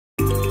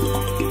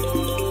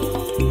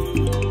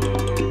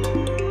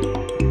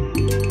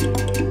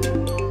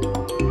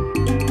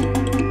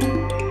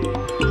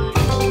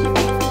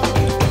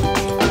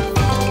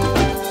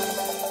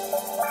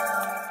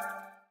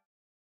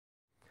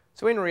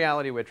So in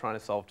reality, we're trying to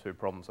solve two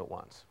problems at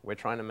once. We're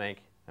trying to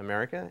make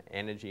America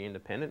energy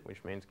independent,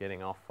 which means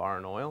getting off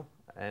foreign oil,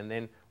 and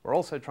then we're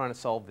also trying to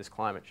solve this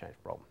climate change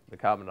problem, the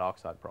carbon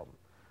dioxide problem.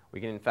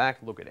 We can in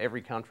fact look at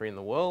every country in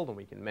the world and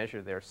we can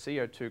measure their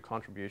CO2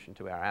 contribution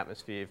to our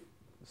atmosphere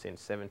since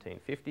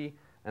 1750,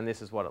 and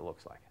this is what it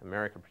looks like.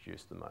 America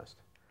produced the most.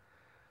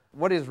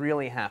 What is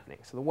really happening?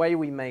 So the way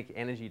we make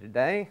energy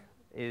today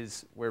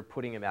is we're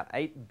putting about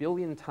 8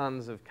 billion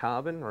tons of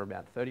carbon, or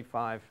about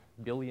 35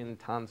 billion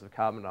tons of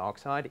carbon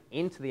dioxide,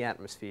 into the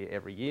atmosphere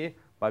every year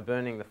by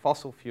burning the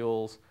fossil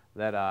fuels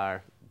that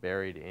are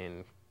buried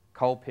in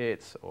coal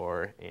pits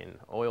or in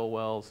oil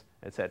wells,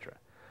 etc.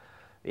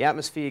 The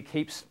atmosphere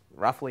keeps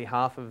roughly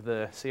half of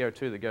the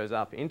CO2 that goes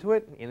up into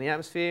it in the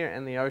atmosphere,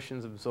 and the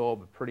oceans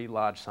absorb a pretty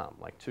large sum,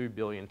 like 2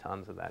 billion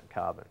tons of that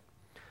carbon.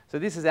 So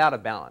this is out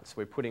of balance.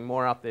 We're putting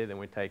more up there than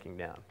we're taking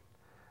down.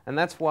 And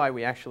that's why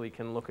we actually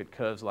can look at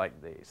curves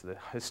like these, the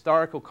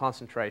historical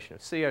concentration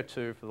of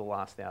CO2 for the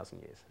last 1,000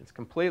 years. It's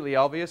completely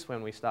obvious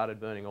when we started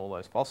burning all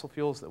those fossil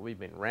fuels that we've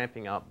been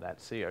ramping up that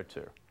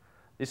CO2.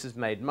 This is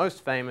made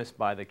most famous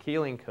by the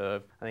Keeling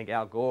curve. I think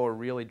Al Gore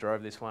really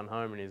drove this one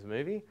home in his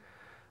movie.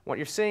 What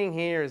you're seeing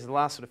here is the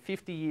last sort of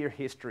 50-year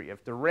history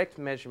of direct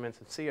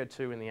measurements of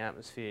CO2 in the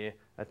atmosphere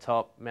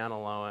atop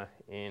Mauna Loa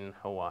in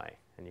Hawaii.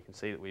 And you can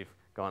see that we've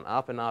gone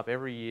up and up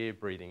every year,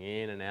 breathing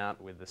in and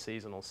out with the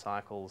seasonal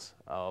cycles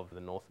of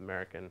the North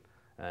American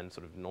and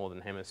sort of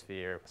Northern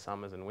Hemisphere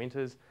summers and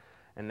winters.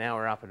 And now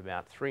we're up at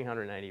about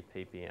 380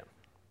 ppm.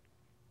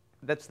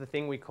 That's the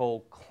thing we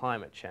call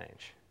climate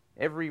change.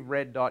 Every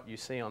red dot you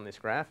see on this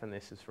graph, and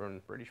this is from a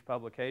British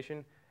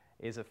publication,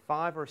 is a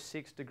 5 or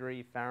 6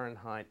 degree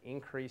Fahrenheit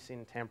increase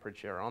in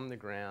temperature on the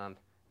ground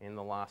in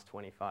the last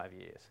 25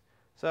 years.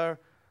 So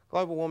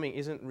global warming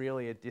isn't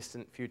really a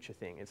distant future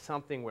thing. It's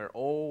something we're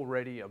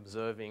already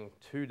observing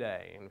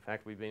today. In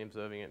fact, we've been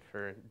observing it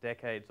for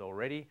decades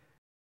already.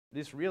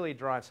 This really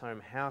drives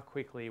home how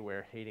quickly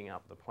we're heating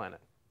up the planet.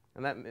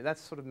 And that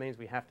sort of means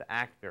we have to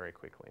act very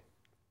quickly.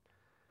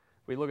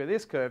 If we look at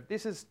this curve,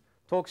 this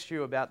talks to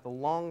you about the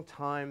long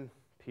time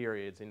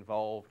periods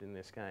involved in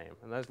this game.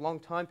 And those long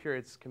time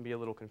periods can be a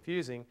little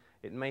confusing.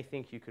 It may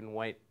think you can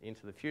wait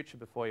into the future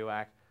before you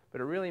act, but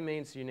it really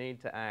means you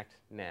need to act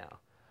now.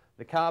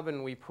 The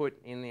carbon we put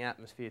in the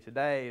atmosphere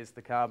today is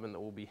the carbon that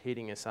will be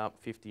heating us up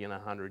 50 and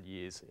 100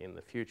 years in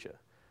the future.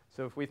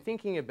 So if we're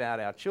thinking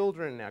about our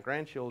children and our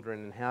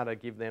grandchildren and how to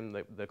give them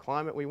the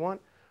climate we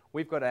want,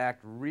 we've got to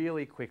act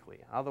really quickly.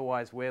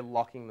 Otherwise, we're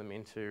locking them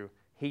into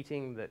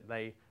heating that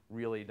they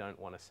really don't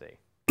want to see.